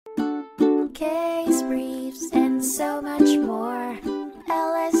case briefs, and so much more.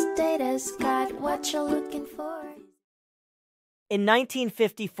 LSData's got what you're looking for. In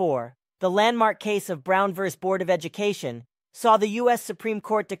 1954, the landmark case of Brown v. Board of Education saw the U.S. Supreme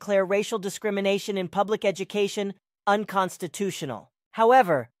Court declare racial discrimination in public education unconstitutional.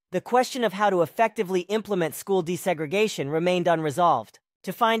 However, the question of how to effectively implement school desegregation remained unresolved.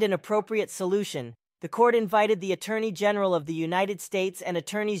 To find an appropriate solution, the court invited the Attorney General of the United States and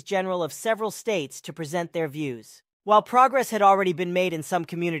Attorneys General of several states to present their views. While progress had already been made in some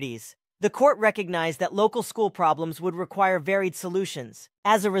communities, the court recognized that local school problems would require varied solutions.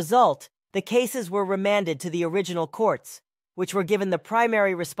 As a result, the cases were remanded to the original courts, which were given the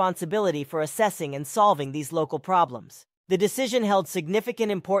primary responsibility for assessing and solving these local problems. The decision held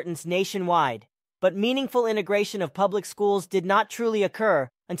significant importance nationwide, but meaningful integration of public schools did not truly occur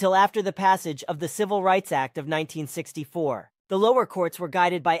until after the passage of the Civil Rights Act of 1964. The lower courts were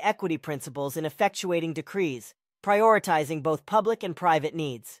guided by equity principles in effectuating decrees, prioritizing both public and private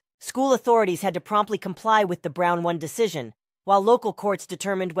needs. School authorities had to promptly comply with the Brown 1 decision, while local courts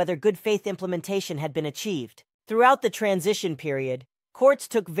determined whether good faith implementation had been achieved. Throughout the transition period, courts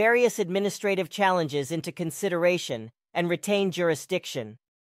took various administrative challenges into consideration and retained jurisdiction.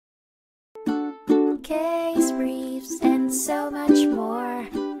 Case briefs, and so much more.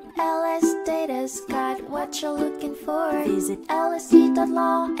 LSData's got what you're looking for. Visit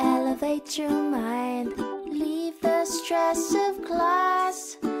lsd.law, elevate your mind. Leave the stress of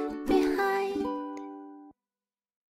class.